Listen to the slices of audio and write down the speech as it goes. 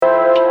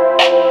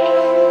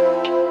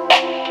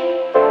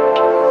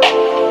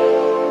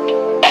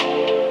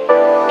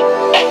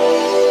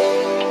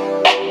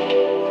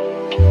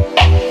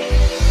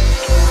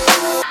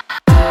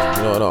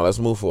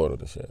move forward with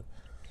the shit.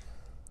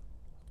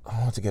 I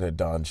want to get a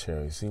Don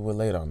Cherry. See, we're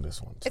late on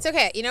this one. It's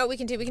okay. You know what we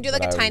can do? We can do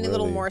like a tiny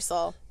little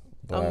morsel.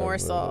 A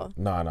morsel.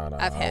 No.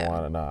 Of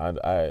him.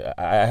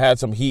 I had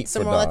some heat So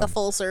for more Don, like a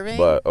full serving?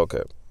 But,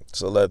 okay.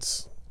 So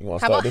let's... You want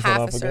to How start about this half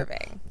one a off again?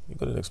 serving? You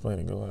could have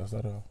explained it. Go ahead.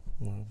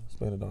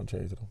 Explain the Don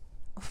Cherry to them.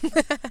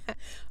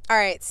 All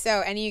right.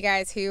 So any of you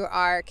guys who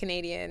are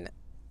Canadian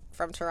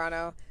from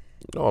Toronto...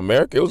 No,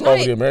 America. It was all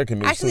over the American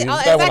news. Actually, too.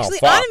 it's actually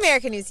on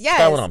American news, yes.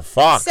 That went on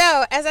Fox.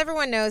 So, as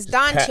everyone knows,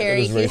 Don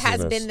Cherry, who has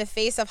racistness. been the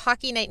face of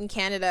Hockey Night in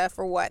Canada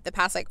for what, the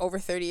past over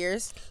 30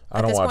 years?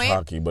 I don't watch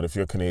hockey, but if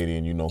you're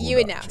Canadian, you know who you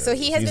would Don know. Cherry So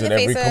he has is. been the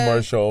face in every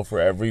commercial for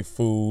every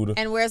food.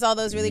 And wears all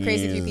those really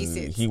crazy 3-piece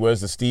suits. He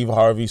wears the Steve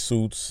Harvey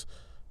suits.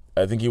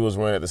 I think he was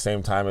wearing it at the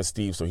same time as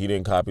Steve, so he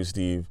didn't copy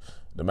Steve.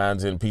 The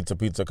man's in pizza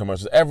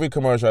commercials. Every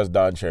commercial has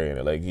Don Cherry in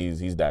it. Like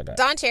he's that guy.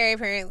 Don Cherry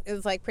apparently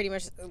is like pretty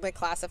much like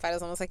classified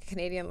as almost like a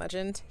Canadian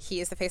legend.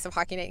 He is the face of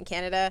Hockey Night in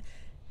Canada.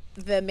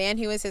 The man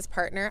who is his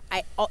partner,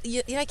 I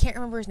can't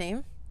remember his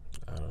name,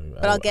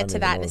 but I'll get to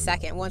that in a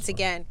second. Once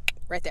again,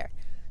 right there.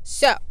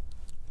 So,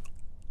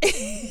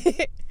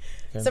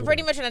 so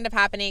pretty much what ended up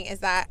happening is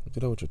that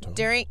do that with your tongue.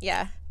 I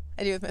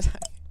do with my tongue.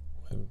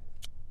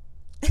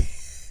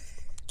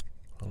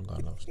 I don't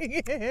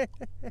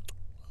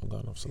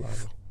got enough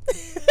saliva.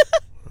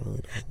 I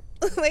really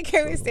don't. Like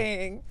I was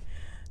saying,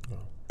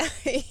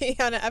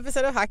 on an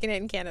episode of Hockey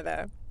Night in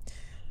Canada,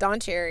 Don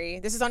Cherry,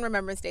 this is on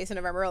Remembrance Day, so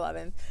November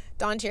 11th,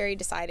 Don Cherry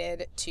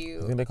decided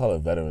to... I think they call it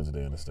Veterans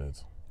Day in the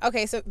States.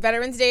 Okay, so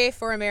Veterans Day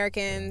for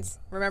Americans,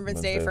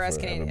 Remembrance Day for us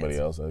Canadians. Everybody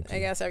else, I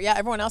guess. Yeah,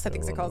 everyone else I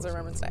think calls it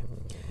Remembrance Day.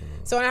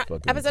 So on an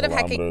episode of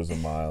kilometers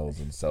and miles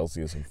and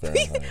Celsius and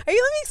Fahrenheit. Are you letting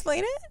me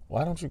explain it?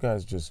 Why don't you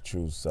guys just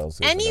choose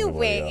Celsius?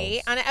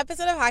 Anyway, on an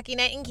episode of Hockey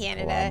Night in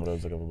Canada,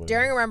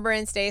 during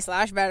Remembrance Day /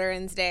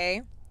 Veterans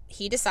Day,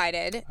 he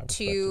decided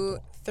to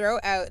throw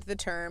out the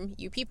term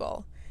 "you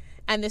people,"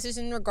 and this is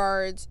in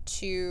regards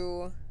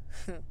to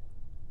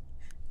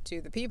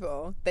the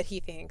people that he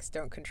thinks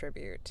don't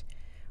contribute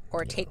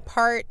or take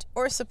part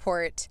or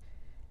support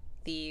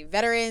the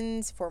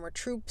veterans, former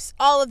troops,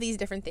 all of these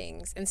different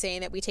things, and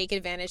saying that we take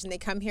advantage and they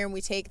come here and we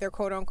take their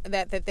quote unquote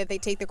that they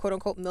take the quote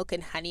unquote milk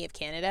and honey of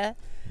Canada,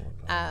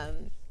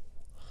 and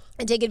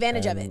take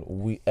advantage of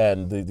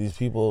it. These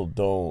people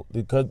don't,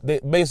 because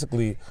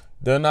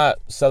they're not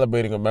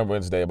celebrating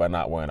Remembrance Day by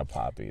not wearing a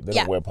poppy. They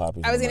don't wear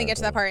poppies. I was going to get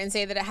to that part and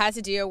say that it has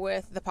to deal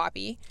with the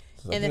poppy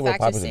and the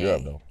fact that they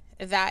do.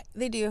 Yeah,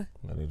 they do.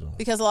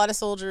 Because a lot of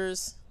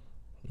soldiers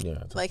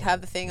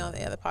have the thing on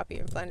the poppy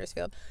in Flanders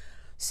Field.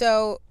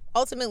 So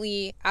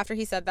ultimately, after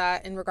he said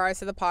that in regards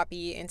to the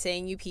poppy and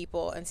saying "you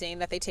people" and saying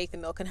that they take the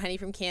milk and honey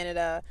from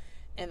Canada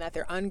and that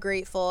they're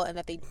ungrateful and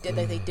that they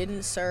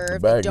didn't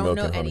serve, they don't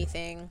know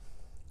anything.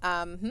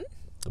 The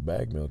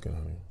Bag Milk and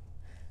Honey.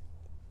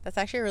 That's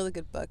actually a really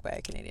good book by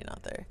a Canadian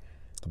author.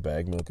 The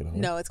Bag Milk and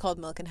Honey? No, it's called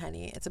Milk and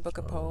Honey. It's a book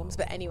of poems.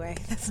 But anyway,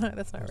 that's not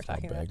what we're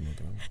talking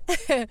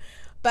about.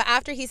 But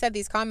after he said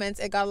these comments,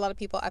 it got a lot of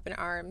people up in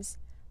arms.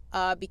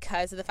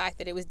 Because of the fact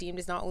that it was deemed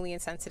as not only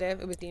insensitive,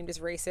 it was deemed as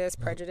racist,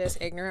 prejudiced,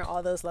 ignorant,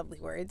 all those lovely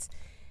words.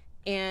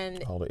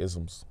 And all the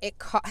isms. And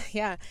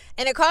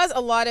it caused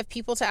a lot of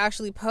people to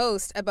actually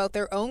post about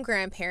their own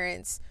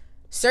grandparents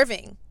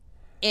serving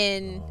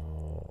in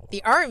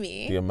the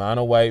army. The amount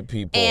of white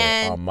people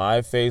on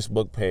my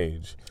Facebook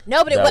page.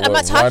 No, but I'm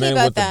not talking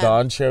about that. The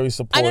Don Cherry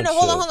support. No,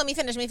 hold on. Let me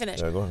finish.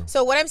 Yeah, go ahead.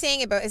 So what I'm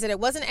saying about is that it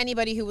wasn't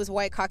anybody who was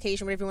white,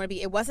 Caucasian, whatever you want to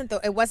be. It wasn't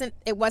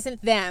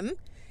them.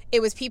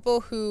 It was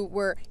people who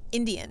were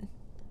Indian.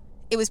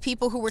 It was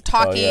people who were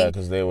talking.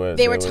 Because they were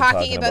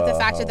talking about the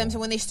fact of them. So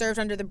when they served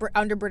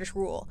under British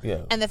rule,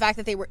 and the fact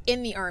that they were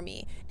in the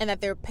army, and that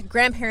their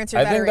grandparents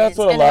are veterans, think that's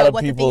what a lot of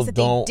people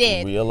don't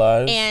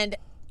realize. And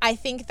I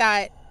think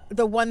that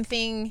the one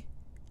thing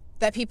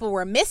that people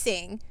were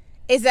missing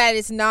is that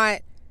it's not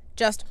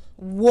just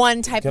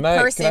one type of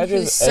person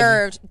who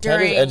served during.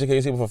 Can I just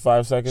educate people for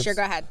 5 seconds? Sure,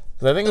 go ahead.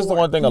 Because I think it's the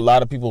one thing a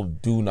lot of people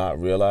do not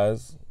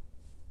realize.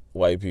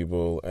 White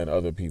people and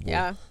other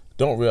people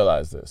don't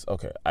realize this.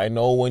 Okay, I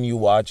know when you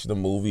watch the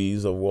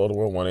movies of World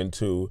War I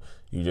and II,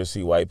 you just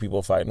see white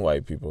people fighting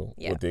white people,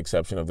 with the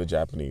exception of the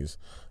Japanese.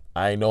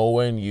 I know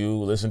when you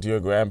listen to your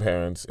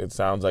grandparents, it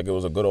sounds like it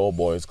was a good old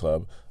boys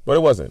club, but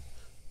it wasn't.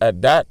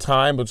 At that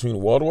time,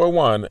 between World War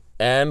I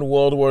and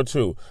World War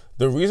II,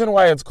 the reason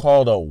why it's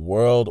called a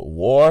world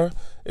war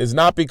is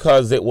not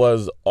because it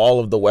was all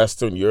of the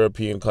Western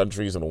European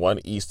countries and one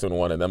Eastern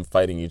one and them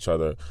fighting each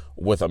other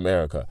with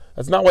America.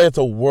 That's not why it's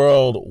a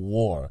world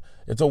war.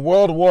 It's a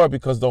world war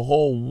because the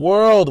whole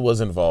world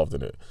was involved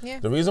in it.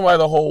 Yeah. The reason why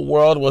the whole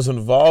world was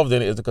involved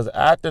in it is because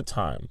at the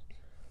time,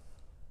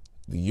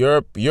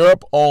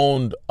 Europe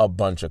owned a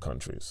bunch of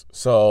countries.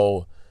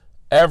 So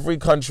every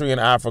country in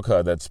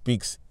Africa that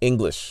speaks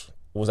English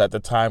was at the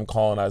time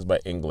colonized by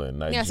England.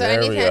 Nigeria, so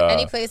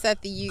any place that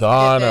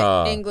Ghana,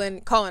 that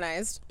England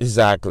colonized.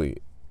 Exactly.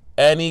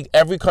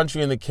 Every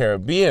country in the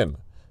Caribbean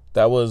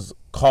that was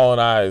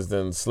colonized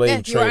and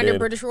slave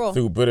traded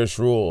through British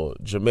rule.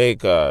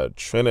 Jamaica,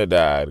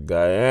 Trinidad,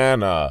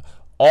 Guyana,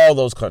 all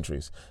those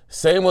countries.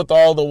 Same with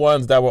all the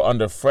ones that were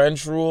under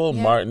French rule,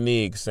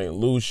 Martinique, St.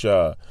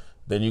 Lucia.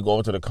 Then you go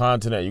into the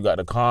continent, you got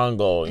the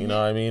Congo, you know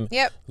what I mean?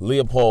 Yep.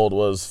 Leopold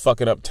was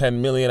fucking up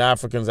 10 million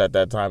Africans at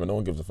that time, and no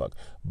one gives a fuck.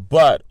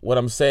 But what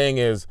I'm saying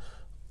is,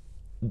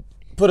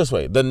 put it this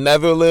way, the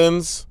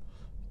Netherlands,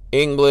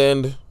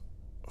 England,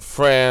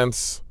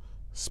 France,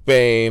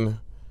 Spain,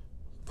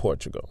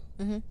 Portugal.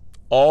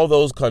 All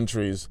those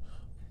countries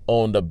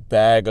owned a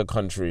bag of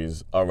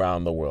countries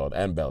around the world,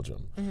 and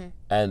Belgium.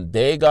 And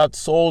they got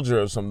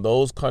soldiers from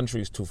those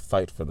countries to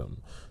fight for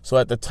them. So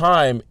at the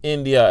time,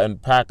 India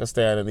and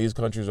Pakistan and these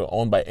countries were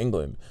owned by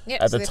England.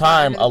 At the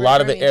time, a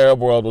lot of the Arab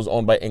world was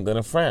owned by England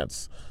and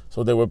France.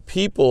 So there were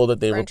people that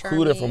they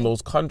recruited from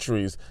those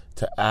countries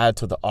to add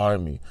to the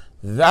army.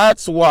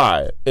 That's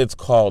why it's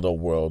called a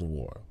world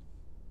war.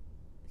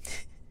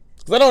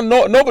 Because I don't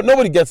know,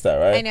 nobody gets that,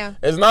 right? I know.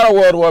 It's not a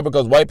world war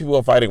because white people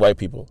are fighting white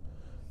people.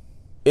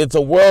 It's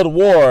a world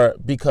war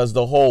because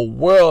the whole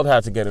world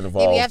had to get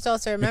involved. Yeah, you have to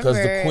also remember,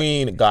 because the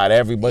Queen got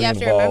everybody involved.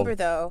 You have to remember,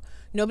 though,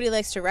 nobody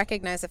likes to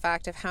recognize the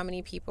fact of how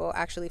many people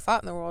actually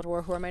fought in the World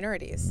War who are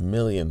minorities.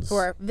 Millions. Who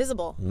are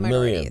visible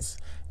minorities. Millions.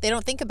 They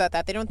don't think about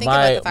that. They don't think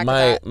about the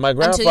fact that my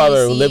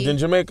grandfather lived in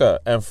Jamaica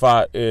and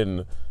fought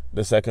in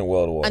the Second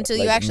World War. Until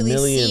you actually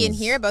see and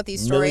hear about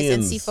these stories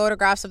and see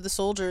photographs of the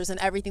soldiers and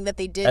everything that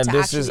they did and to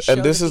this actually is show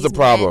and this that is the these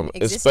problem, men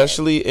existed.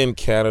 especially in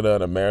Canada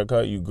and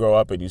America. You grow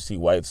up and you see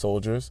white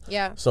soldiers.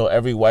 Yeah. So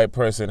every white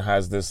person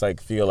has this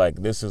like feel like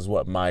this is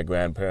what my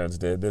grandparents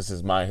did. This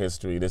is my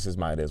history. This is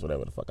my this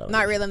whatever the fuck.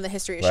 Not realizing the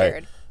history is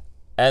shared.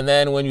 And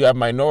then when you have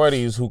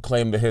minorities who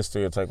claim the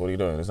history, it's like, what are you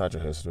doing? It's not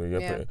your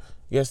history.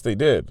 Yes, they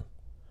did.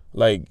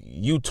 Like,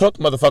 you took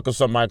motherfuckers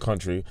from my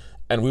country,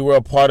 and we were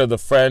a part of the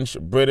French,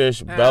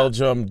 British,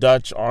 Belgium,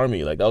 Dutch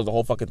army. Like, that was the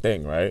whole fucking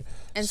thing, right?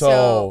 And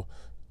so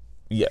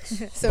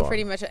yes. So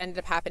pretty much what ended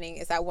up happening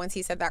is that once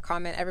he said that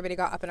comment, everybody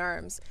got up in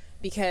arms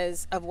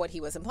because of what he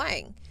was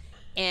implying.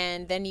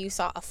 And then you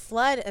saw a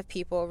flood of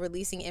people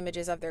releasing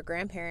images of their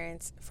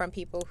grandparents from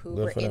people who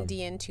were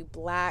Indian to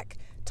black,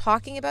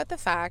 talking about the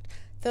fact,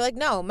 they're like,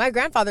 no, my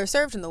grandfather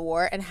served in the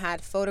war, and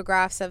had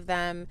photographs of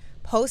them,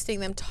 posting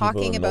them,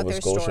 talking about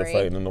their story.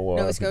 Fighting in the war.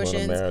 Nova Scotians,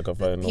 people in America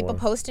fighting in the war. People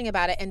posting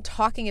about it and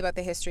talking about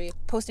the history,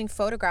 posting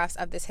photographs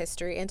of this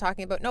history and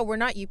talking about, no, we're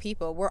not you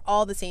people. We're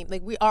all the same.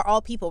 Like, we are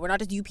all people. We're not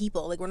just you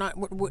people. Like,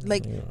 we're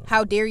like,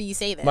 how dare you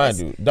say this? Mind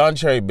you, Don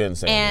Cherry been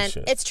saying this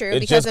shit. And it's true,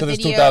 it's because just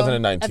it's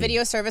 2019. A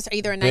video service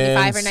either in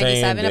 95 or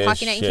 97 of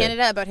Hockey Night in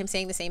Canada about him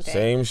saying the same thing.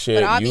 Same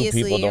shit. But you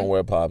people don't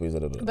wear poppies.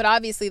 But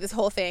obviously this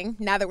whole thing,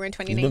 now that we're in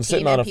 2019, he's been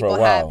sitting on it for a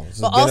while.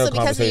 But also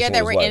because of the year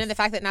that we're in and the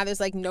fact that now there's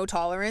like no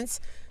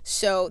tolerance.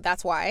 So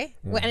that's why.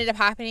 What ended up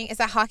happening is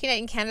that Hockey Night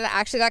in Canada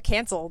actually got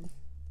canceled.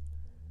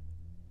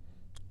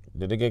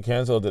 Did it get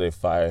canceled or did they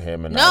fire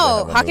him? And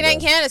no, Hockey Night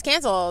in Canada is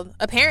canceled,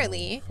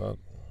 apparently. Fuck.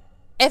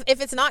 If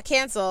it's not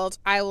canceled,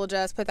 I will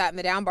just put that in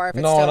the down bar if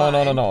it's no.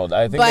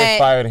 I think they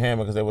fired him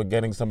because they were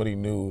getting somebody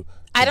new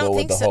to go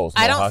with the host.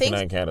 No, Hockey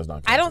Night in Canada's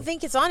not canceled. I don't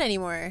think it's on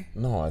anymore.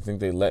 No, I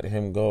think they let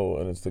him go,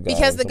 and it's the guy.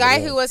 Because the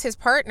guy who was his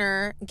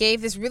partner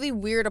gave this really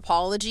weird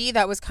apology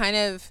that was kind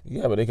of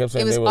but they kept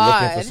saying they were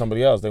looking for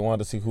somebody else. They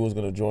wanted to see who was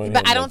going to join.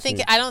 But I don't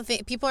think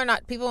people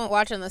won't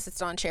watch it unless it's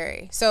Don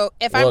Cherry. So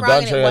if I'm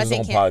wrong and it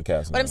wasn't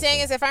canceled, what I'm saying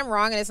is if I'm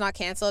wrong and it's not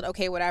canceled,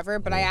 okay, whatever.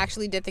 But I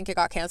actually did think it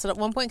got canceled at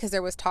one point because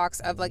there was talks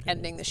of like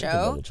ending the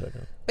show.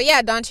 But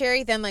yeah, Don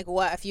Cherry then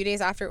a few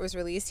days after it was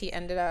released, he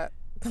ended up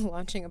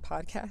launching a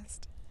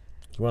podcast.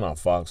 He went on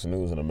Fox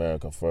News in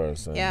America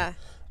first. And yeah.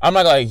 I'm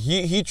not like,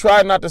 he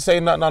tried not to say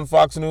nothing on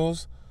Fox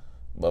News,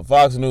 but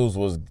Fox News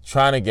was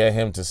trying to get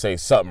him to say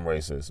something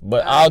racist.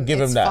 But I'll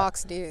give him that.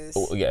 Fox News.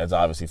 Oh, yeah, it's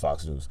obviously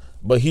Fox News.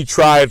 But he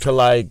tried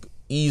to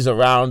ease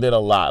around it a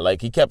lot.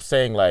 Like, he kept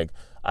saying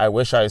I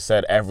wish I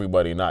said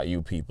everybody, not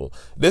you people.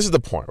 This is the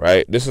point,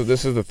 right? This is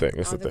the thing. I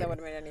don't think that would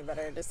have made it any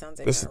better. It just sounds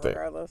like this is the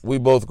regardless. Thing. We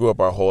both grew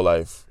up our whole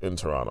life in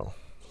Toronto,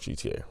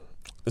 GTA.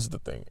 This is the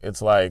thing.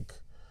 It's like,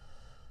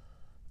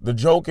 the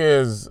joke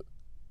is,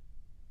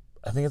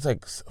 I think it's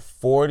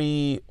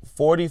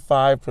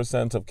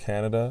 45% of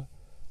Canada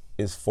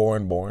is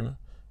foreign born,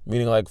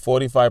 meaning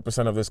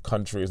 45% of this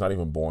country is not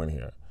even born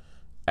here.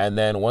 And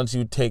then once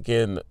you take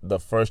in the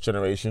first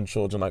generation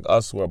children like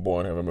us who are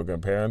born here of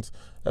immigrant parents,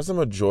 that's the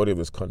majority of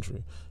this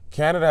country.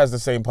 Canada has the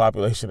same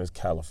population as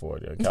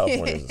California.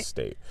 California is a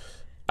state.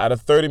 Out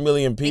of 30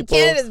 million people,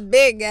 and Canada's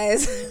big,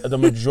 guys. The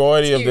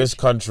majority of this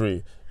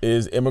country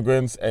is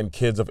immigrants and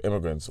kids of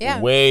immigrants.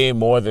 Way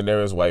more than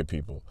there is white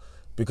people.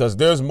 Because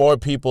there's more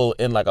people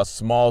in a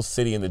small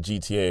city in the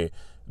GTA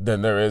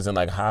than there is in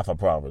half a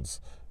province.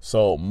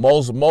 So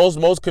most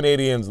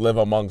Canadians live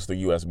amongst the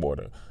US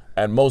border.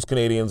 And most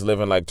Canadians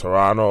live in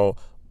Toronto,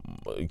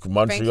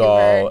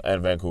 Montreal,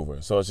 and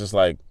Vancouver. So it's just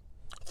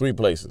 3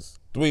 places.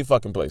 3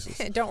 fucking places.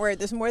 Don't worry,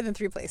 there's more than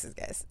 3 places,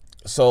 guys.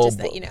 So just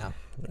that you know.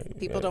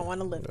 People don't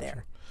want to live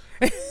there.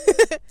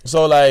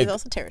 So there's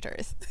also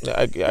territories.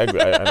 I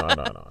agree. I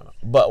know.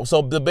 But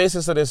so the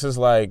basis of this is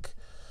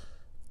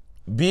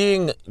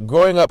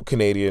growing up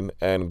Canadian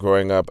and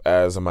growing up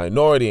as a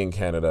minority in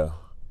Canada,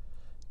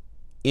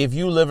 if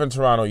you live in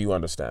Toronto, you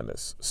understand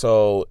this.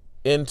 So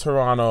in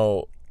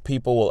Toronto,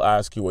 people will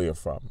ask you where you're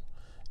from.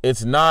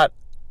 It's not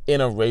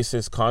in a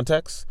racist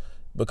context,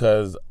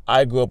 because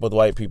I grew up with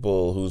white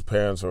people whose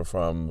parents were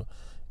from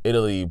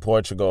Italy,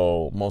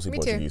 Portugal, mostly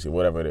Portuguese, or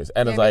whatever it is.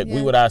 And it's like,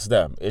 we would ask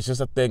them. It's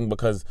just a thing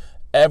because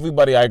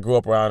everybody I grew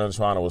up around in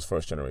Toronto was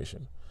first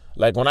generation.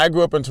 Like, when I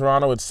grew up in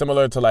Toronto, it's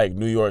similar to, like,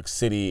 New York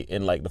City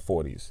in, like, the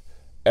 40s.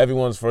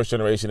 Everyone's first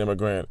generation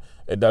immigrant.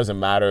 It doesn't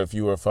matter if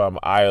you were from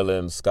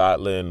Ireland,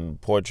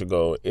 Scotland,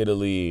 Portugal,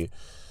 Italy,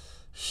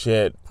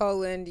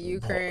 Poland,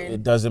 Ukraine.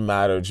 It doesn't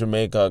matter.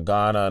 Jamaica,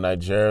 Ghana,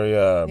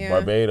 Nigeria,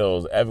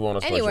 Barbados. Everyone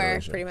was first generation.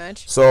 Anywhere, pretty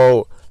much.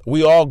 So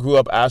we all grew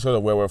up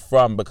asking where we're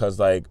from, because,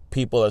 like,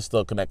 people are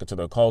still connected to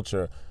their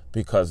culture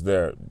because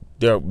they're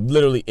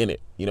literally in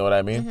it. You know what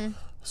I mean? Mm-hmm.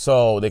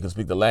 So they can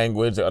speak the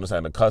language, they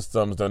understand the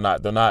customs. They're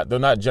not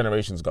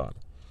generations gone.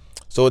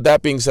 So with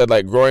that being said,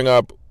 like, growing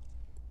up,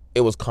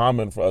 it was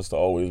common for us to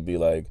always be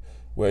like,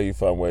 where are you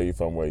from? Where are you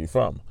from? Where are you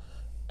from?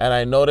 And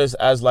I noticed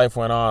as life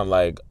went on,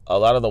 like, a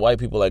lot of the white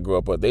people I grew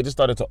up with, they just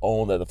started to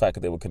own the fact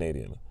that they were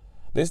Canadian.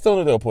 They still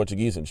knew they were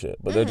Portuguese and shit,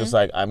 but they're just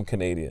like, I'm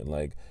Canadian.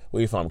 Like, where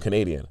are you from?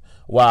 Canadian.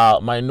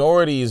 While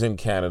minorities in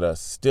Canada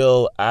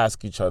still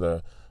ask each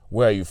other,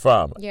 where are you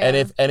from?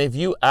 Yeah. And if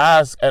you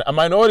ask, and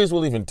minorities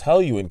will even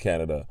tell you in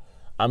Canada,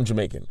 I'm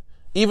Jamaican.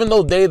 Even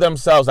though they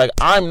themselves, like,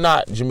 I'm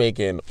not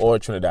Jamaican or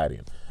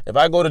Trinidadian. If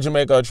I go to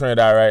Jamaica or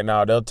Trinidad right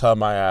now, they'll tell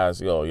my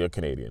ass, yo, you're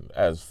Canadian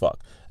as fuck.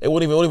 It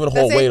wouldn't even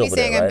hold weight over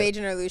there, right? That's like me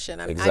saying I'm Bajan or Lucian.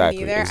 I'm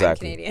neither, I'm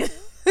Canadian.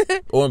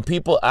 When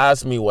people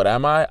ask me what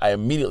am I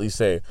immediately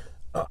say,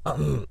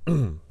 damn.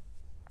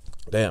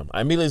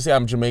 I immediately say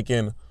I'm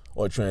Jamaican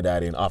or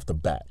Trinidadian off the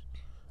bat.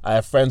 I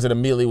have friends that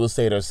immediately will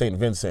say they're St.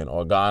 Vincent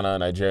or Ghana,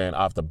 Nigerian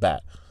off the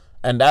bat.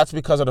 And that's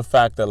because of the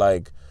fact that,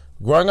 like,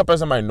 growing up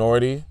as a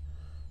minority,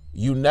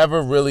 you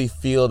never really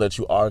feel that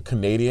you are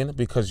Canadian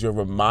because you're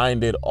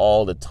reminded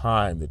all the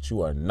time that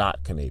you are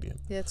not Canadian.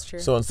 That's true.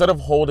 So instead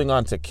of holding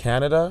on to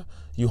Canada,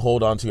 you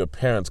hold on to your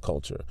parents'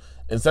 culture.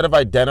 Instead of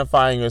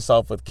identifying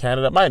yourself with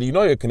Canada, mind you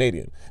know you're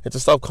Canadian. It's a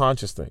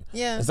self-conscious thing.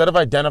 Yeah. Instead of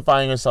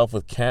identifying yourself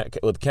with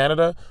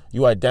Canada,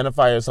 you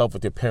identify yourself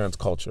with your parents'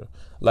 culture.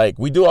 Like,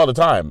 we do all the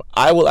time.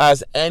 I will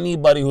ask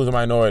anybody who's a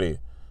minority,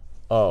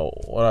 oh,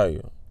 what are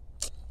you?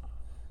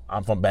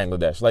 I'm from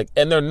Bangladesh. Like,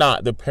 and they're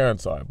not. Their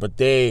parents are.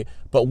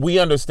 But we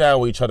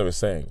understand what each other is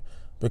saying,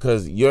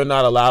 because you're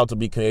not allowed to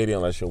be Canadian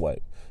unless you're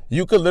white.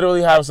 You could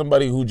literally have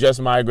somebody who just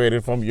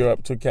migrated from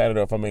Europe to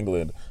Canada or from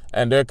England,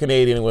 and they're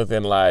Canadian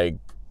within, like,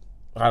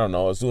 I don't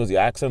know, as soon as the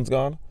accent's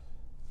gone.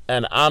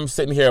 And I'm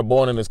sitting here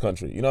born in this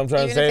country. You know what I'm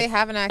trying to say? Even if they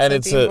have an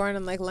accent being born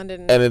in, like,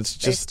 London, and it's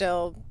just, they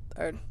still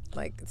are,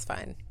 like, it's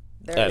fine.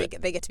 They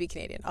get to be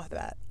Canadian off the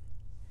bat.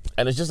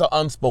 And it's just an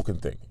unspoken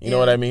thing. You know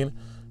what I mean?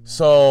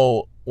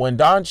 So when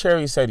Don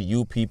Cherry said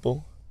you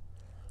people,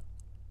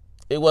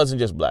 it wasn't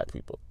just black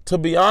people. To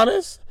be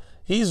honest,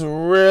 he's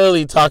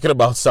really talking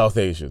about South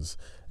Asians.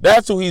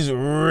 That's who he's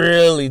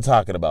really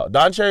talking about.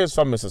 Don Cherry is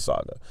from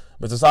Mississauga.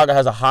 Mississauga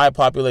has a high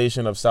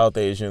population of South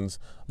Asians,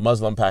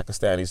 Muslim,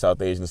 Pakistani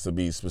South Asians to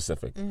be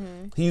specific.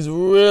 Mm-hmm. He's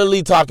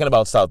really talking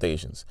about South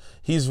Asians.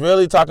 He's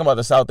really talking about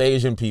the South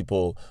Asian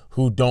people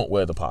who don't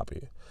wear the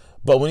poppy.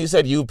 But when he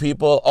said you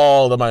people,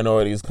 all the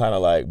minorities kind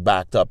of like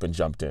backed up and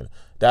jumped in.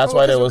 That's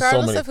why there was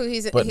so many.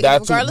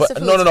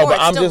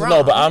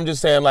 I'm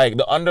just saying, like,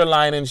 the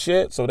underlining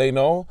shit, so they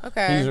know.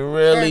 Okay. He's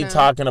really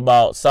talking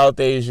about South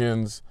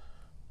Asians,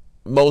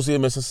 mostly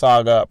in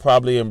Mississauga,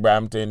 probably in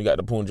Brampton. You got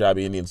the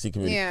Punjabi Indian Sikh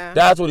community. Yeah.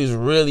 That's what he's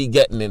really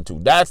getting into.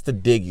 That's the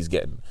dig he's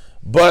getting.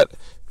 But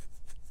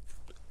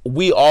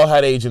we all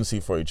had agency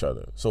for each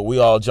other, so we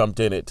all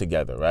jumped in it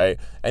together, right?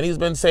 And he's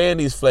been saying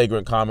these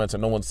flagrant comments,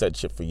 and no one said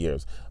shit for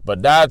years.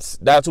 But that's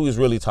who he's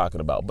really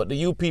talking about. But the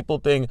you people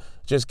thing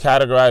just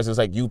categorizes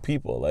like you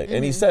people, like,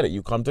 and he said it.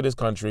 You come to this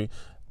country.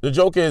 The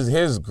joke is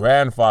his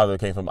grandfather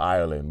came from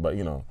Ireland, but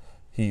you know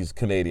he's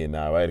Canadian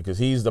now, right? Because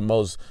he's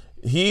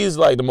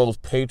like the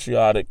most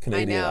patriotic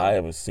Canadian I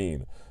ever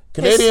seen.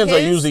 Canadians are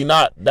usually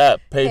not that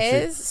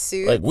patriotic. His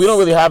suits, like, we don't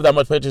really have that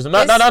much patriotism.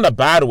 Not in a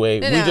bad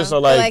way. We just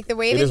are like the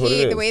way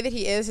that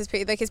he is, his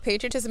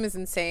patriotism is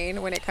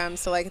insane when it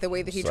comes to like the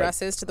way that he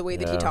dresses to the way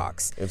that he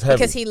talks. It's heavy.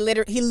 Because he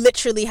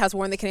literally has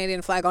worn the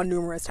Canadian flag on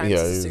numerous times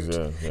as a suit.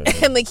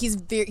 And like he's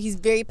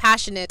very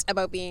passionate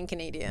about being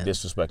Canadian.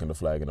 Disrespecting the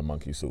flag in a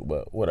monkey suit,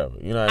 but whatever.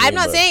 You know what I mean? I'm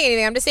not saying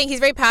anything. I'm just saying he's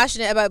very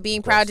passionate about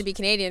being proud to be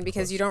Canadian,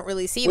 because you don't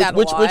really see that a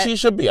lot. Which he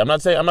should be. I'm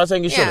not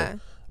saying he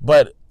shouldn't.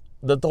 But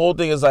the whole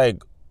thing is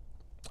like,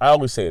 I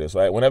always say this,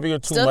 right? Whenever you're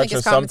too much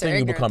of something,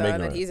 you become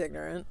ignorant. And he's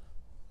ignorant.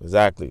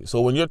 Exactly.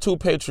 So when you're too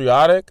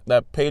patriotic,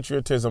 that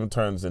patriotism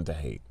turns into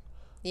hate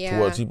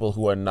towards people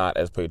who are not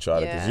as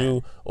patriotic as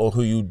you, or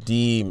who you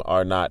deem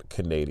are not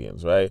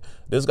Canadians, right?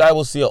 This guy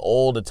will see an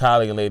old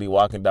Italian lady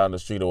walking down the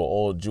street, or an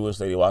old Jewish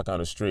lady walking down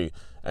the street,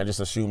 and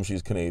just assume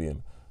she's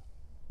Canadian.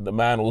 The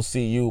man will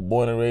see you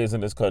born and raised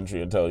in this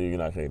country and tell you you're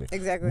not Canadian.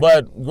 Exactly.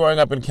 But growing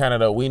up in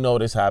Canada, we know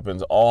this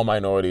happens. All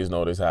minorities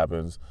know this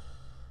happens.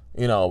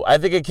 You know, I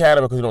think in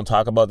Canada, because we don't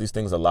talk about these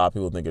things, a lot of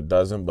people think it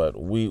doesn't,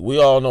 but we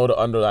all know the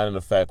underlying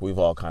effect. We've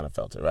all kind of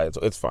felt it, right? So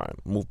it's fine.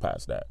 Move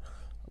past that.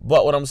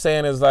 But what I'm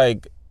saying is,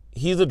 like,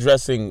 he's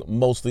addressing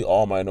mostly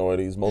all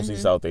minorities, mostly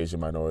South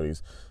Asian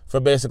minorities, for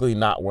basically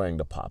not wearing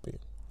the poppy.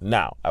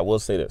 Now, I will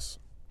say this.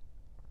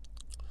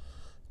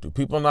 Do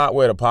people not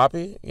wear the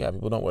poppy? Yeah,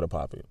 people don't wear the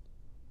poppy.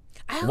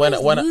 I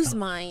always lose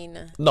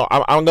mine. No,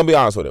 I'm going to be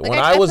honest with it. Like when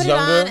I was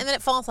younger... and then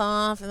it falls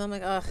off, and I'm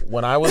like, ugh.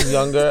 When I was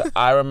younger,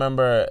 I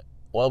remember...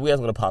 Well, we had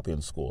to go to poppy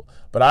in school.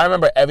 But I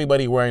remember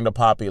everybody wearing the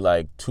poppy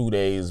like 2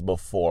 days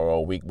before or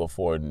a week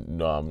before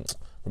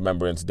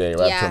Remembrance Day,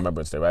 right? Yeah.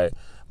 Remembrance Day, right?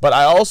 But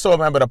I also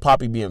remember the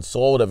poppy being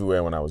sold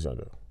everywhere when I was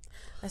younger.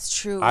 That's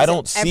true. I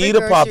don't see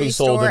the poppy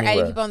sold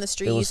anywhere. People on the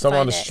street. It was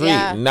someone on the street.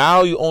 Yeah.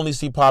 Now you only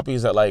see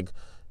poppies at like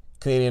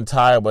Canadian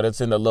Tire, but it's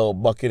in the little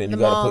bucket, and you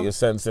got to put your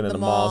cents in the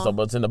mall. So,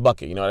 but it's in the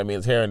bucket. You know what I mean?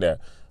 It's here and there.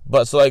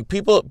 But so like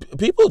people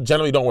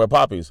generally don't wear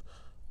poppies.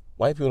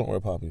 White people don't wear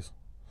poppies.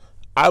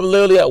 I'm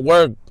literally at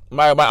work.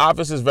 My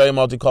office is very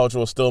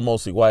multicultural, still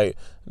mostly white.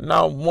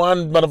 Not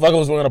one motherfucker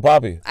was wearing a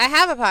poppy. I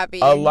have a poppy.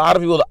 A lot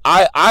of people.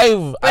 I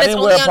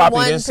didn't wear a poppy this year. But it's only on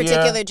one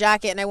particular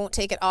jacket, and I won't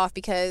take it off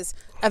because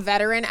a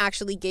veteran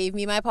actually gave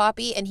me my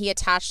poppy, and he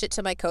attached it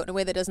to my coat in a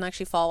way that doesn't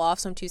actually fall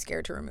off, so I'm too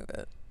scared to remove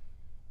it.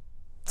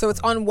 So it's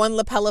on one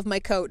lapel of my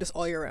coat just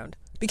all year round.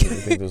 Because you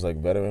think there's like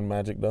veteran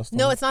magic dust?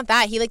 No, it's not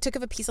that. He like took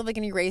up a piece of like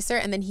an eraser,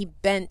 and then he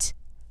bent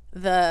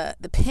the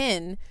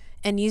pin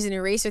and use an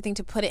eraser thing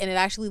to put it, and it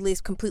actually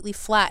lays completely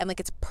flat, and like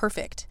it's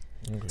perfect.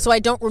 Okay. So I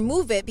don't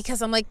remove it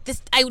because I'm like,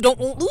 I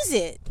won't lose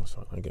it. That's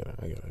fine. I get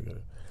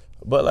it.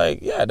 But like,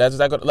 yeah, that's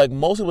like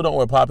most people don't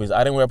wear poppies.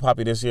 I didn't wear a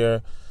poppy this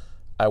year.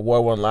 I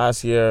wore one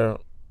last year.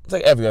 It's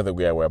like every other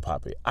year I wear a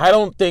poppy. I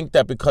don't think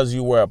that because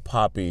you wear a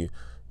poppy,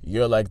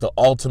 you're like the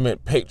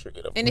ultimate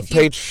patriot. And if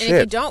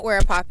you don't wear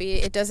a poppy,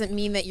 it doesn't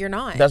mean that you're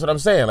not. That's what I'm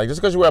saying. Like, just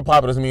because you wear a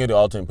poppy doesn't mean you're the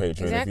ultimate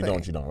patriot. Exactly. If you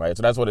don't, you don't, right?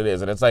 So that's what it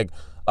is. And it's like,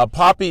 a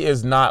poppy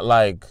is not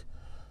like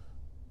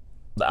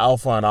the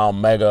alpha and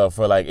omega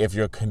for like if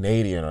you're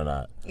Canadian or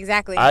not.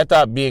 Exactly. I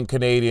thought being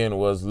Canadian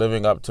was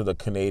living up to the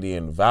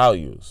Canadian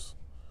values.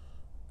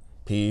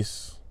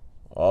 Peace,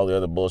 all the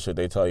other bullshit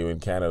they tell you in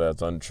Canada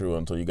that's untrue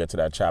until you get to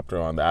that chapter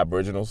on the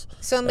Aboriginals.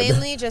 So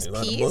mainly just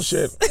peace.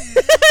 Bullshit.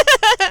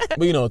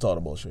 But you know it's all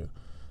the bullshit.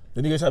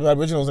 Then you get to the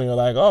Aboriginals and you're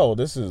like, oh,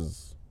 this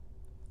is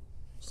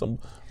some...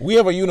 We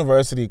have a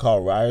university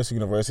called Ryerson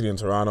University in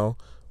Toronto,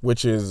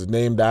 which is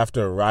named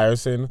after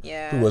Ryerson,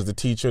 who was the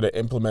teacher that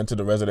implemented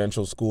the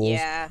residential schools,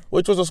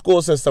 which was a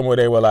school system where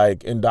they were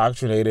like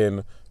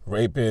indoctrinating,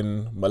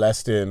 raping,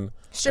 molesting,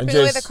 stripping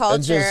away the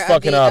culture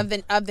of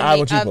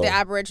the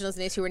Aboriginals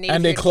who were native.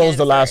 And they closed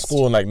the last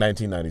school in like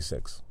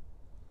 1996.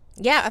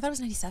 Yeah, I thought it was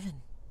 97.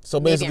 So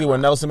basically,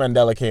 when Nelson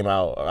Mandela came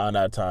out around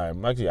that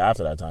time, actually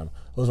after that time,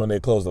 was when they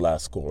closed the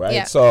last school, right?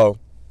 Yeah. So,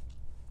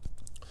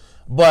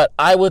 but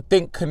I would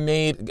think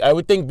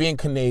being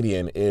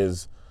Canadian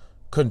is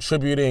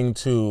contributing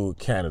to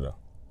Canada.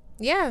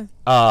 Yeah.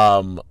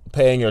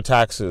 Paying your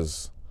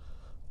taxes,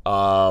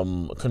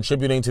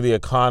 contributing to the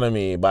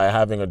economy by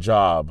having a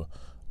job,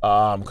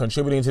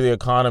 contributing to the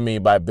economy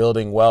by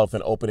building wealth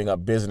and opening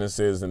up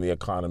businesses in the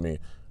economy,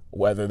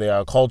 whether they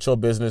are cultural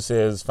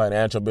businesses,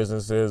 financial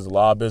businesses,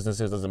 law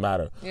businesses, doesn't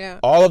matter. Yeah.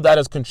 All of that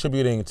is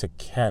contributing to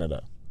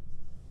Canada.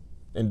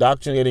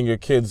 Indoctrinating your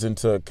kids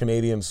into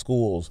Canadian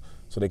schools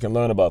so they can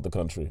learn about the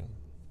country.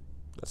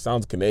 That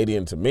sounds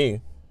Canadian to me.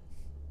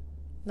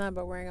 Not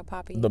about wearing a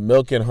poppy. The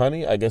milk and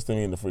honey, I guess they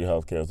mean the free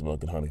healthcare is the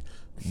milk and honey.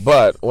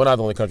 But we're not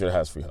the only country that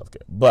has free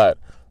healthcare. But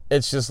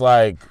it's just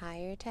like...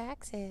 higher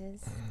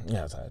taxes.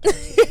 Yeah, it's higher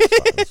taxes.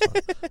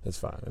 It's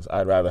fine.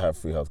 I'd rather have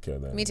free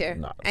healthcare than me too.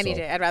 Not. I need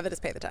it. I'd rather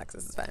just pay the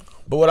taxes. It's fine.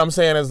 But what I'm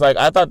saying is, like,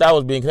 I thought that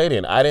was being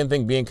Canadian. I didn't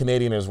think being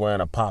Canadian is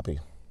wearing a poppy.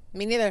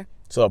 Me neither.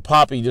 So a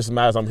poppy just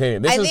matters I'm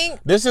Canadian.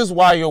 This is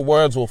why your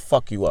words will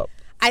fuck you up.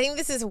 I think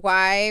this is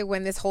why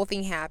when this whole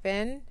thing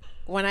happened,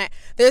 to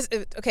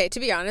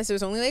be honest, there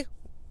was only like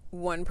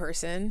one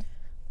person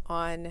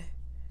on,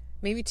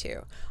 maybe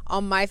two,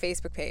 on my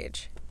Facebook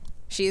page.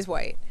 She is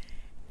white.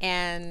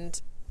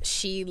 And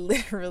she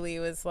literally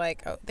was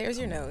like, oh, there's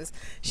your nose.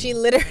 She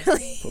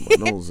literally... Put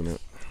my nose in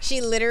it.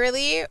 She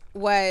literally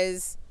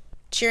was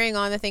cheering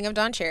on the thing of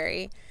Don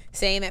Cherry,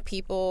 saying that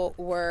people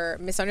were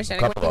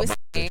misunderstanding what he was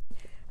saying.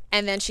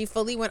 And then she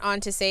fully went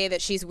on to say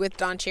that she's with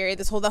Don Cherry.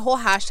 The whole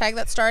hashtag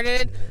that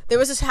started, there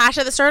was this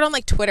hashtag that started on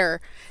like Twitter,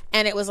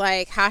 and it was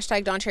like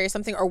hashtag Don Cherry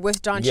something or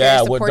with Don Cherry,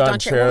 support Don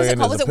Cherry. What was it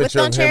called? Was it with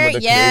Don Cherry?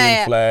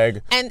 Yeah.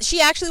 Flag. And she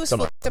actually was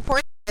fully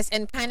supporting this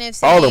and kind of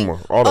saying,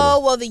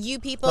 well, the you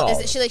people,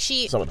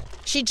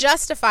 she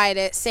justified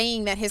it,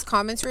 saying that his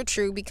comments were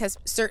true because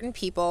certain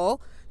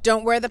people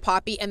don't wear the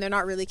poppy and they're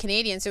not really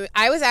Canadian. So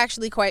I was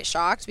actually quite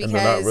shocked because... And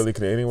they're not really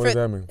Canadian? What does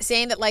that mean?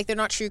 Saying that, like, they're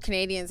not true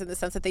Canadians in the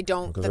sense that they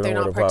don't... Because they're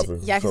not part.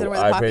 Yeah, because they don't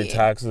wear the poppy. I pay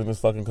taxes in this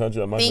fucking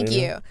country. Thank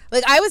you.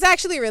 Like, I was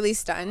actually really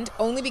stunned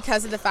only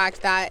because of the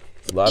fact that...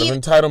 A lot of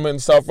entitlement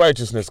and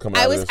self-righteousness come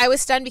out of this. I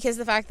was stunned because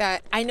of the fact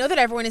that I know that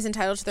everyone is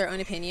entitled to their own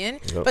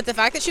opinion, but the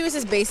fact that she was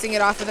just basing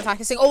it off of the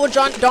fact of saying, oh,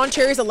 well, Don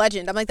Cherry's a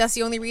legend. I'm like, that's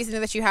the only reason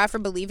that you have for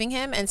believing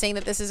him and saying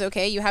that this is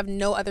okay. You have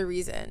no other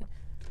reason.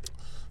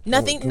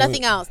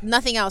 Nothing else.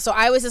 So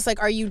I was just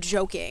like, are you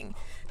joking?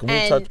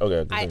 It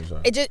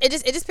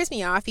just pissed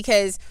me off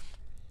because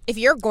if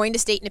you're going to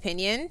state an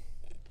opinion,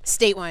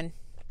 state one.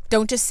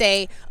 Don't just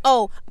say,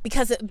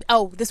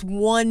 this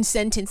one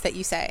sentence that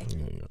you say.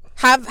 Yeah.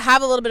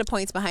 Have a little bit of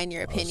points behind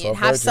your opinion.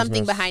 Have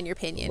something behind your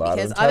opinion,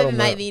 because other than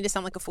that, you need to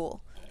sound like a fool.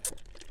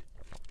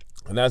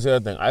 And that's the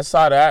other thing. I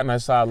saw that, and I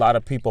saw a lot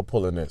of people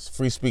pulling this.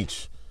 Free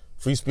speech.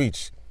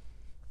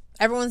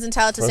 Everyone's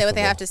entitled to say what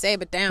they have to say,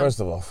 but damn. First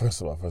of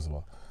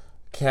all.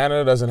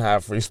 Canada doesn't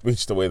have free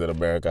speech the way that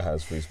America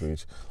has free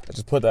speech. I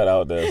just put that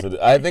out there. So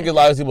I think a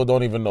lot of people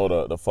don't even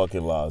know the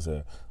fucking laws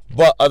here.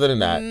 But other than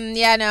that,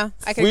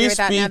 I can agree with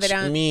that. Now they don't.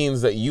 Free speech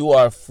means that you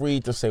are free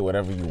to say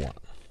whatever you want.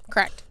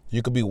 Correct.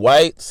 You could be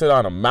white, sit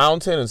on a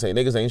mountain, and say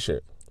niggas ain't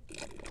shit.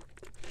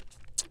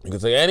 You can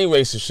say any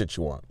racist shit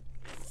you want.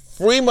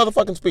 Free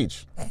motherfucking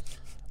speech.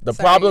 The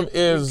problem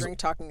is... Drink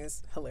talking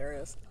is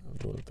hilarious.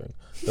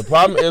 The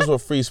problem is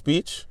with free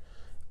speech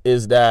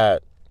is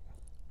that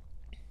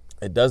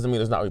it doesn't mean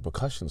there's not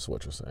repercussions to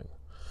what you're saying.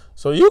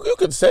 So you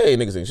could say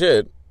niggas ain't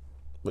shit,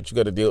 but you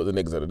got to deal with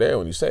the niggas that are there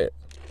when you say it.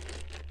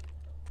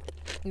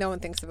 No one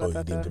thinks about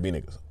that, though. To be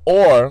niggas.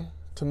 Or,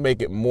 to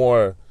make it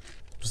more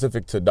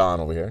specific to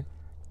Don over here,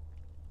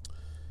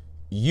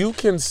 you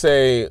can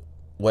say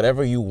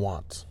whatever you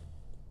want.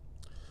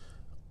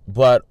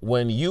 But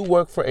when you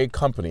work for a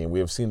company, and we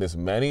have seen this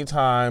many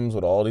times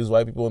with all these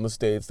white people in the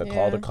States that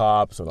call the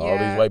cops, and all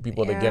these white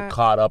people that get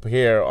caught up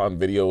here on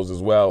videos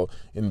as well,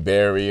 in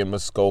Barrie and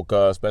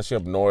Muskoka, especially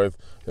up north,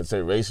 that say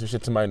racist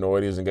shit to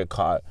minorities and get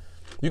caught.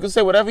 You can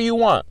say whatever you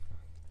want.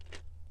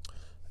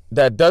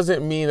 That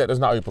doesn't mean that there's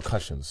not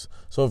repercussions.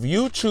 So if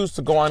you choose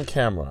to go on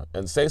camera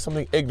and say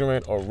something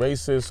ignorant or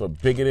racist or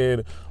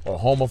bigoted or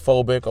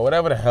homophobic or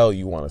whatever the hell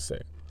you want to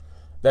say,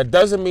 that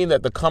doesn't mean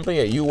that the company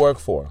that you work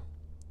for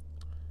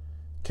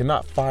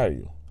cannot fire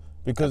you,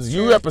 because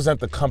you represent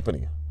the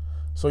company.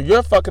 So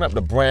you're fucking up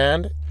the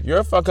brand,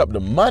 you're fucking up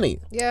the money.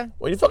 Yeah.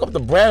 When you fuck up the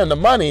brand and the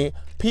money,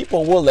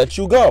 people will let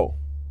you go.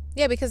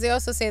 Yeah, because they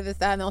also say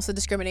that and also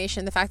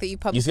discrimination. The fact that you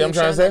publicly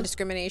show that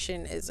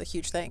discrimination is a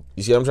huge thing.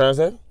 You see what I'm trying to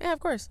say? Yeah, of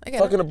course. I get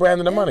fucking the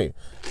brand and the money.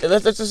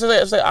 Let's just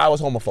say I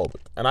was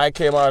homophobic and I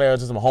came out there and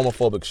did some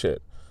homophobic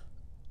shit.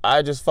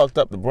 I just fucked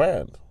up the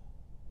brand.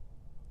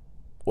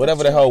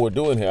 Whatever the hell we're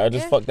doing here, I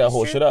just fucked that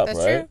whole shit up, right?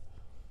 True.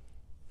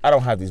 I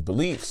don't have these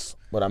beliefs,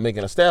 but I'm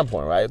making a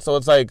standpoint, right? So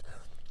it's like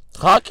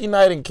Hockey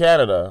Night in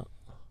Canada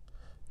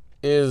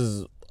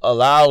is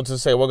allowed to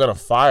say, we're going to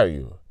fire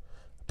you.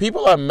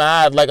 People are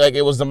mad like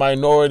it was the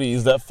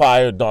minorities that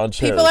fired Don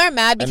Cherry. People are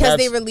mad because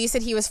they released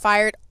that he was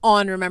fired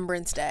on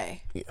Remembrance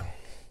Day. Yeah.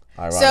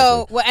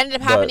 So what ended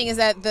up happening is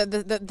that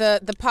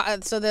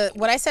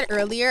what I said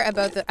earlier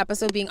about the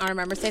episode being on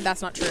Remembrance Day,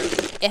 that's not true.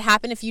 It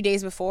happened a few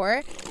days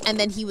before, and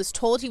then he was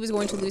told he was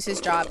going to lose his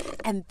job,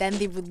 and then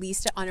they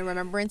released it on a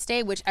Remembrance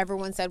Day, which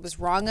everyone said was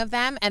wrong of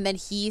them. And then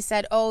he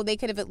said, "Oh, they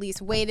could have at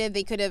least waited.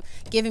 They could have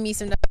given me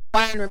some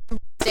on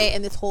Remembrance Day,"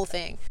 and this whole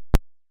thing.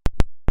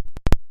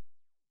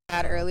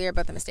 Earlier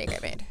about the mistake I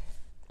made.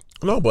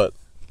 No, but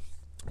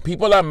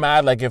people are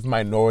mad like if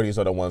minorities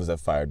are the ones that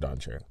fired Don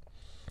Cherry.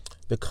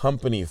 The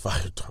company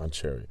fired Don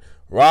Cherry.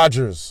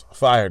 Rogers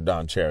fired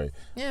Don Cherry.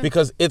 Yeah.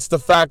 Because it's the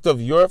fact of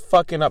you're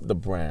fucking up the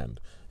brand.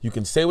 You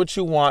can say what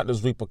you want,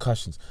 there's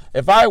repercussions.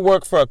 If I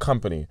work for a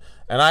company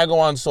and I go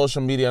on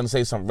social media and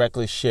say some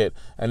reckless shit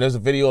and there's a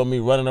video of me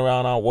running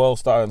around on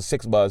WorldStar and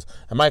SixBuzz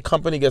and my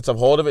company gets a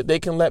hold of it,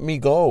 they can let me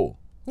go.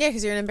 Yeah,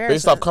 because you're an embarrassment.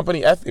 Based off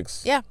company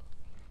ethics. Yeah.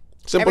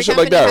 Simple shit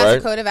like that, right? Every company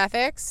has a code of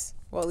ethics.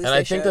 Well, at least and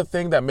I think the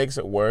thing that makes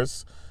it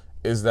worse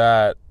is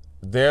that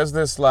there's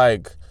this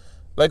like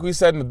we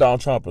said in the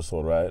Donald Trump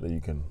episode, right? That you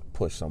can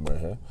push somewhere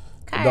here.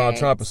 Okay. The Donald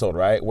Trump episode,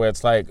 right? Where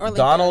it's like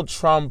Donald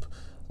Trump,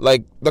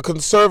 like the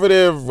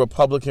conservative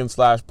Republican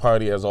 /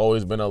 party has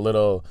always been a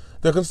little,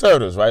 they're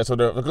conservatives, right? So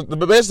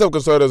the basis of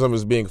conservatism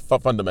is being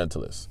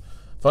fundamentalists.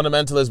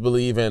 Fundamentalists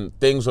believe in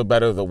things were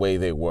better the way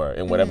they were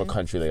in whatever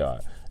country they are.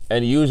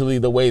 And usually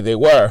the way they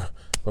were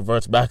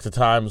reverts back to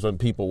times when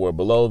people were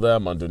below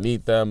them,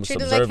 underneath them,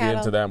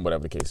 subservient to them,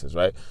 whatever the case is,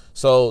 right?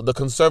 So the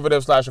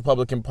conservative /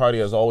 Republican party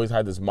has always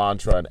had this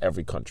mantra in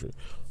every country.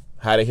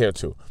 Had it here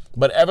too.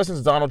 But ever since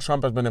Donald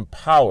Trump has been in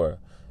power,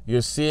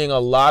 you're seeing a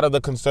lot of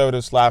the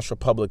conservative /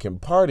 Republican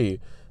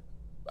party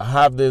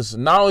have this,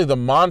 not only the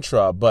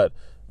mantra, but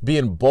be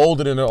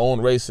emboldened in their own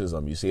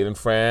racism. You see it in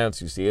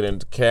France, you see it in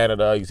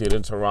Canada, you see it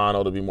in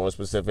Toronto, to be more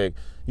specific.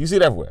 You see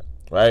it everywhere.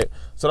 Right?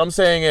 So what I'm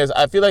saying is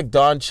I feel like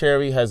Don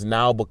Cherry has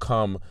now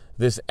become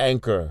this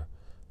anchor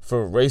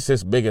for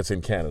racist bigots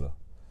in Canada.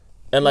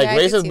 And like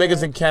racist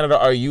bigots in Canada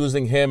are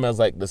using him as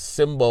like the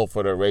symbol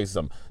for their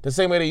racism. The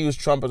same way they use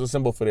Trump as a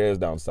symbol for theirs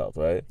down south,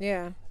 right?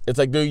 Yeah. It's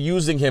like they're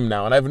using him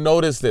now. And I've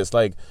noticed this.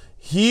 Like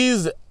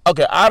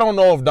okay, I don't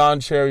know if Don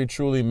Cherry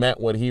truly meant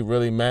what he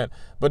really meant,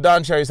 but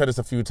Don Cherry said this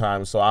a few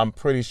times, so I'm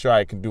pretty sure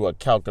I can do a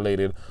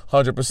calculated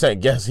 100%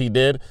 guess he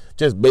did,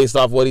 just based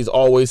off what he's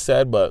always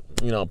said, but,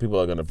 people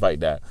are going to fight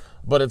that.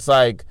 But it's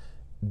like,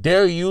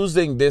 they're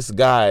using this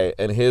guy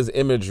and his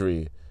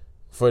imagery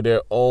for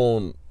their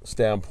own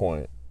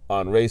standpoint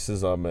on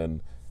racism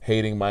and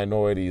hating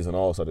minorities and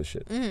all sort of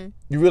shit. Mm-hmm.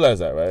 You realize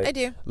that, right? I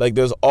do. Like,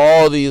 there's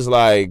all these,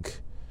 like,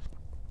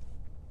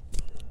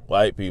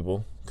 white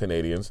people,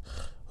 Canadians,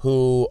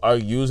 who are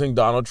using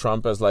Donald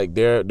Trump as, like,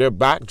 their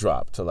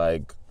backdrop to,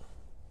 like,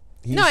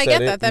 I get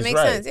that. That makes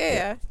sense.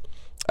 Yeah.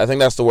 I think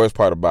that's the worst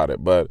part about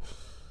it. But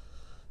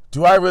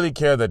do I really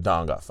care that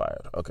Don got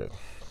fired? Okay.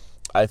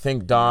 I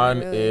think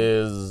Don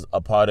is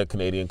a part of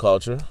Canadian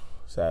culture.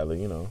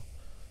 Sadly,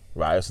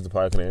 Ryerson is a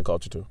part of Canadian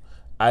culture, too.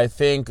 I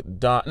think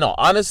Don... No,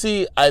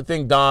 honestly, I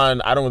think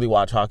Don... I don't really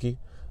watch hockey,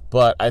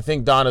 but I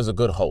think Don is a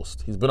good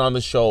host. He's been on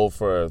the show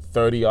for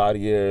 30-odd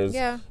years.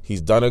 Yeah.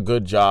 He's done a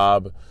good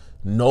job.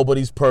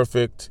 Nobody's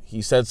perfect.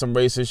 He said some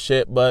racist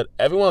shit, but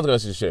everyone's gonna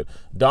say shit.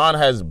 Don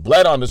has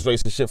bled on this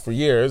racist shit for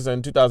years,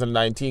 and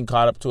 2019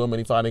 caught up to him, and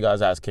he finally got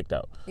his ass kicked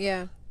out.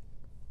 Yeah.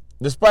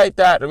 Despite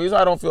that, the reason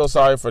I don't feel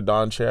sorry for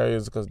Don Cherry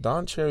is because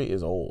Don Cherry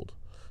is old.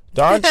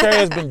 Don Cherry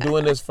has been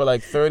doing this for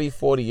like 30,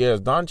 40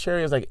 years. Don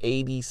Cherry is like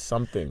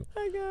 80-something.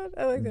 Oh, my God.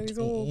 I like that. He's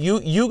old.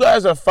 You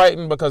guys are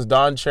fighting because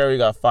Don Cherry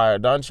got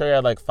fired. Don Cherry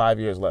had like 5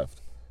 years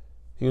left.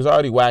 He was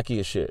already wacky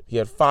as shit. He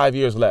had 5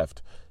 years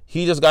left.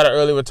 He just got an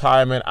early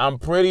retirement. I'm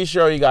pretty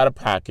sure he got a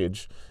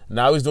package.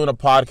 Now he's doing a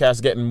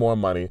podcast getting more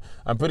money.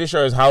 I'm pretty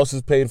sure his house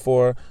is paid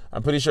for.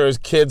 I'm pretty sure his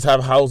kids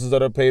have houses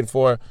that are paid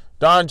for.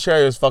 Don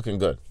Cherry is fucking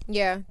good.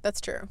 Yeah, that's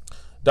true.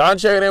 Don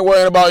Cherry ain't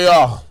worrying about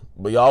y'all.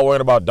 But y'all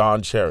worrying about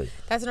Don Cherry.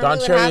 That's normally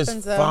Don Cherry what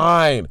happens, is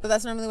fine. But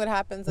that's normally what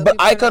happens. Though. But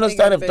I can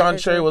understand if Don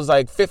Cherry was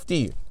like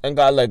 50 and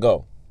got let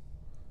go.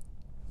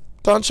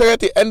 Don Cherry at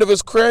the end of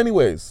his career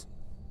anyways.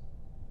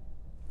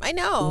 I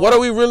know. What are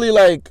we really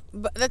like?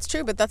 But that's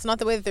true, but that's not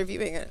the way that they're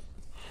viewing it.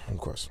 Of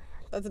course.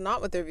 That's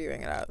not what they're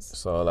viewing it as.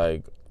 So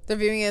like... They're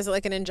viewing it as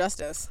like an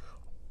injustice.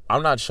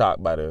 I'm not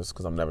shocked by this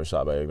because I'm never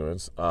shocked by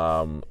ignorance.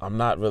 I'm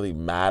not really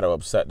mad or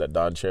upset that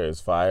Don Cherry is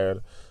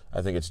fired.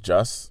 I think it's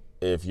just.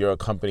 If you're a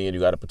company and you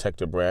got to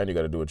protect your brand, you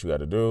got to do what you got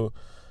to do.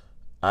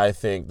 I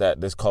think that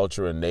this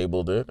culture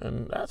enabled it,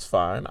 and that's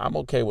fine. I'm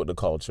okay with the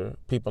culture.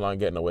 People aren't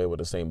getting away with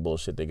the same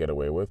bullshit they get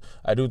away with.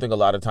 I do think a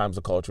lot of times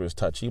the culture is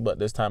touchy, but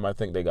this time I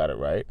think they got it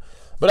right.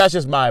 But that's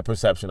just my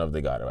perception of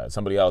they got it right.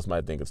 Somebody else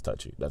might think it's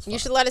touchy. That's fine. You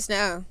should let us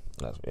know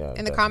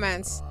in the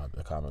comments.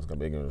 The comments going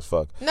to be ignorant as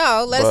fuck.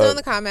 No, let us know in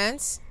the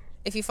comments.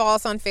 If you follow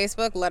us on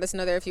Facebook, let us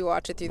know there if you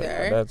watch it through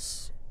there.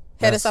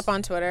 Hit us up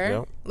on Twitter.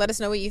 Yep. Let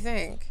us know what you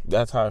think.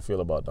 That's how I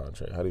feel about Don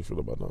Cherry. How do you feel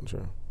about Don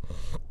Cherry?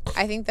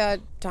 I think that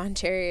Don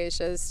Cherry is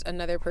just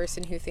another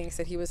person who thinks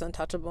that he was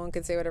untouchable and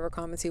could say whatever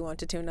comments he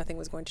wanted to and nothing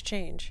was going to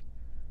change.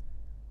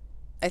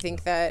 I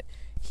think that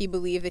he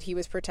believed that he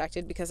was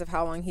protected because of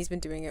how long he's been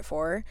doing it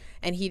for,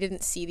 and he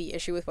didn't see the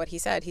issue with what he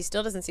said. He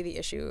still doesn't see the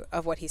issue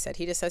of what he said.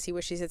 He just says he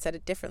wishes he had said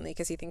it differently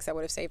because he thinks that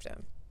would have saved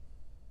him.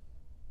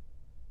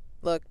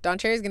 Look, Don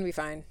Cherry's going to be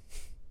fine.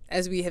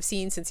 As we have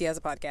seen since he has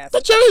a podcast.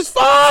 Don Cherry's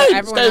fine. So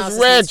everyone else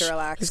needs to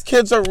relax. His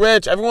kids are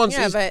rich.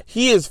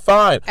 He is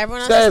fine.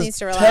 Everyone else needs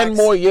to relax. 10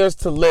 more years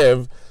to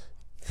live.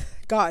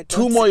 God.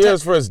 2 more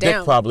years for his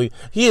dick, probably.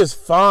 He is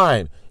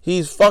fine.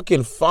 He's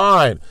fucking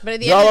fine. But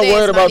at the end of the day, y'all are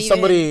worried about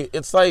somebody.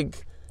 It's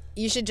like...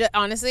 You should just...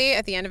 Honestly,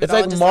 at the end of it all,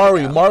 it's like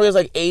Maury. Maury is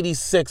like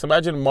 86.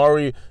 Imagine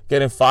Maury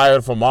getting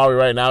fired from Maury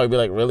right now. He'd be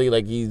like, really?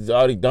 Like, he's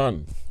already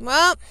done.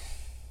 Well,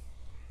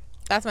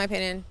 that's my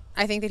opinion.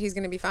 I think that he's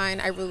going to be fine.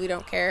 I really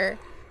don't care.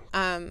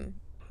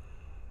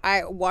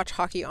 I watch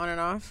hockey on and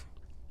off,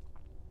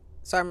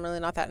 so I'm really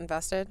not that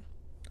invested.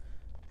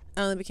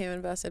 I only became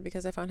invested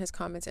because I found his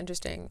comments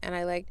interesting, and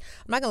I'm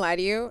not gonna lie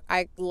to you,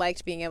 I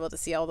liked being able to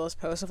see all those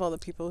posts of all the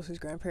people whose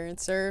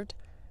grandparents served.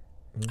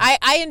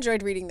 I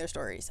enjoyed reading their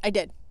stories. I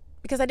did,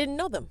 because I didn't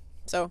know them,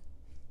 so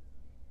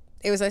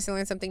it was nice to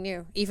learn something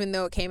new, even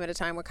though it came at a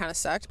time where it kind of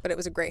sucked, but it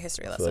was a great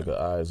history lesson. I feel like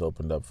the eyes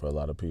opened up for a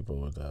lot of people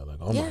with that, like,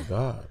 oh my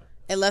God.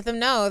 It let them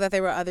know that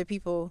there were other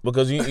people.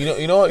 Because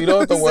you know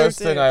what the worst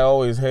thing I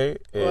always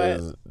hate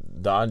is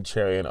Don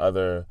Cherry and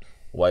other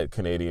white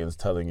Canadians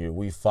telling you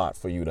we fought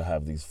for you to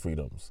have these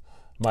freedoms.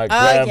 My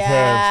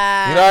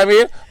grandparents, you know what I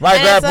mean? My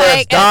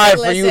grandparents died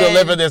for you to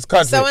live in this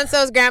country. So and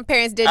so's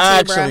grandparents did too,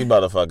 actually,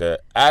 motherfucker.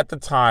 At the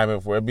time,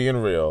 if we're being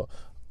real,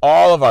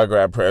 all of our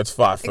grandparents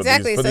fought for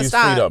these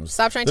freedoms.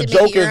 Stop trying to make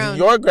it your own. own.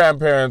 Your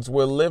grandparents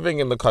were living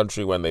in the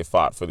country when they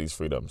fought for these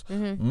freedoms.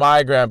 Mm-hmm.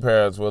 My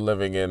grandparents were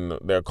living in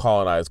their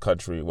colonized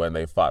country when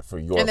they fought for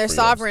your freedoms. And their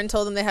sovereign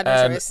told them they had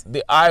no choice.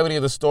 The irony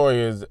of the story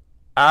is,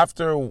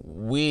 after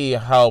we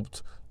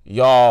helped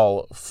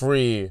y'all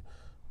free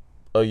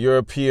a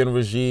European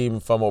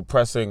regime from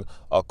oppressing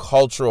a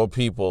cultural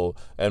people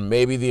and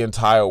maybe the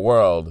entire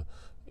world,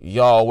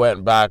 y'all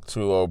went back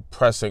to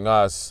oppressing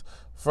us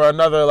for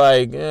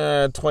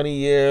another, 20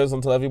 years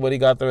until everybody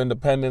got their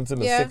independence in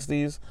the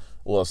 60s.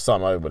 Well,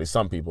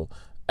 some people.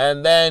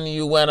 And then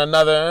you went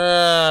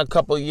another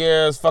couple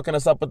years fucking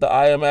us up with the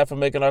IMF and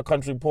making our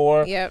country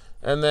poor. Yep.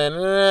 And then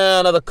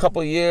another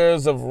couple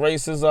years of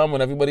racism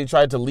when everybody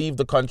tried to leave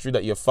the country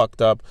that you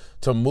fucked up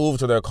to move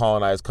to their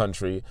colonized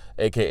country,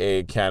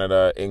 a.k.a.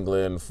 Canada,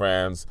 England,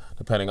 France,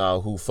 depending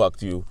on who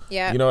fucked you.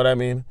 Yeah. You know what I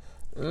mean?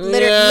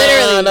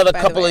 Literally. Another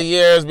couple of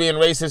years being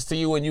racist to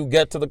you when you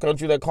get to the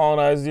country that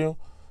colonized you.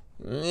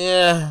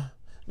 Yeah.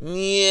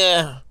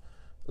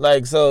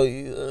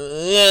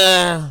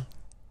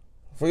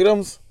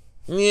 Freedoms?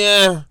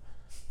 Yeah.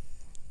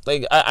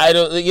 I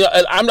don't,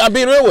 I'm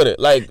being real with it.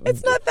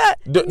 It's not that.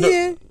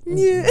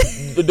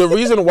 The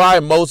reason why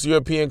most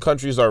European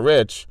countries are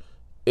rich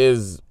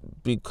is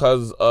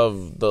because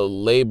of the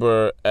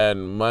labor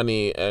and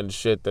money and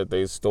shit that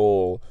they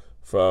stole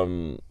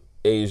from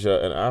Asia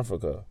and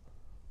Africa.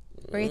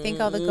 Where do you think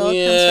all the gold comes from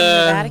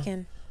the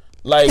Vatican?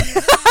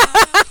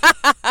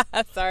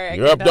 Sorry,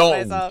 Europe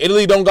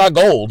Italy don't got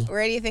gold.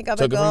 Where do you think all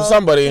the gold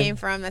came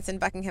from that's in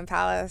Buckingham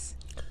Palace?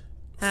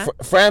 Huh?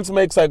 France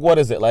makes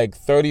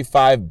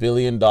 $35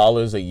 billion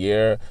a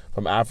year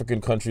from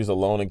African countries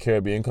alone and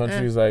Caribbean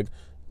countries. And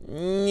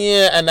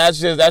that's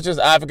just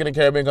African and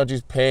Caribbean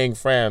countries paying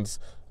France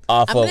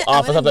off of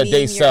stuff that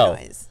they sell.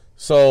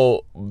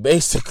 So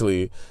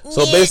basically,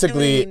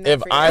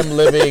 if I'm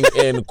living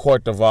in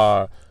Cote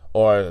d'Ivoire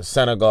or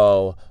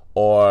Senegal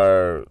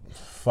or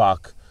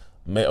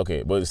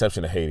with the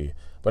exception of Haiti,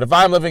 but if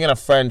I'm living in a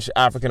French,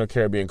 African, or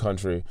Caribbean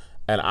country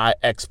and I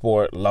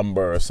export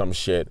lumber or some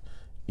shit,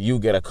 you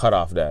get a cut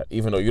off that.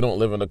 Even though you don't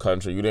live in the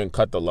country, you didn't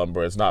cut the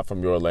lumber, it's not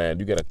from your land,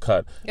 you get a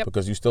cut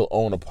because you still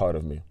own a part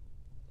of me.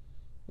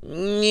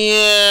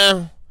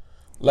 Yeah.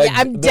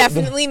 I'm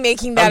definitely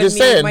making that. I'm just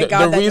saying,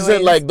 the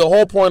reason, the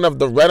whole point of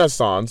the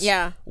Renaissance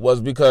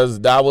was because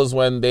that was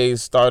when they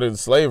started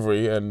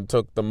slavery and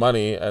took the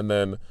money, and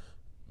then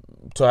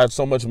to have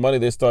so much money,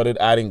 they started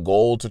adding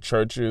gold to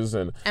churches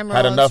and emeralds,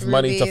 had enough rubies,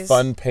 money to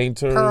fund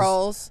painters.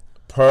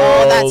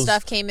 All that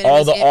stuff came in.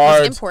 All the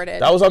art.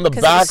 Imported. That was on the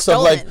backs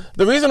of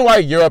the reason why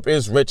Europe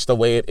is rich the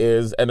way it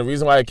is, and the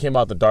reason why it came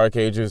out the Dark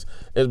Ages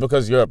is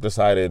because Europe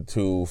decided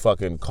to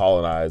fucking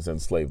colonize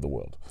and slave the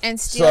world. And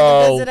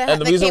steal the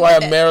and the reason why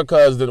America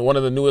is one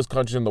of the newest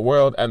countries in the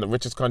world and the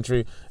richest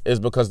country is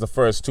because the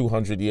first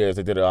 200 years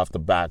they did it off the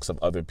backs of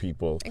other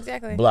people,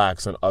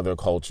 blacks and other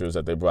cultures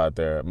that they brought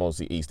there,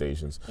 mostly East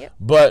Asians. Yep.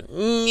 But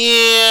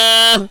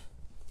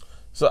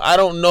so I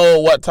don't know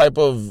what type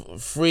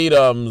of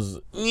freedoms,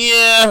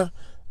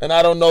 and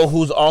I don't know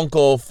whose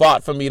uncle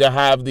fought for me to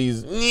have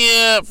these,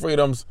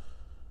 freedoms.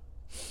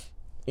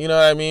 You know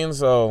what I mean?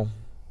 So,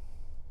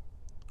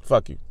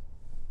 fuck you.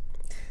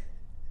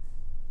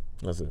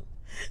 That's it.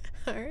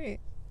 All right.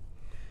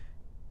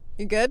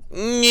 You good?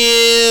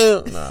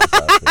 Yeah. Nah, that's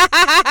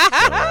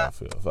how I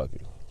feel. Fuck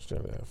you.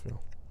 Straight how I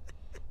feel.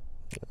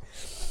 Yeah.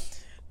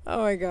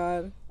 Oh my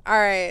God. All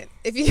right.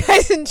 If you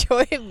guys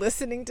enjoyed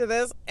listening to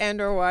this and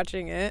or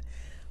watching it,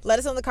 let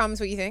us know in the comments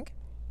what you think.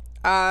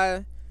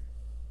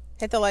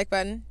 Hit the like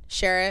button,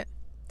 share it,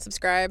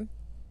 subscribe.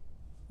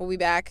 We'll be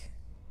back.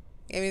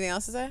 Anything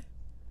else to say?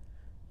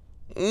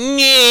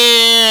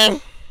 Yeah.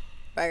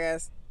 Bye,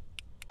 guys.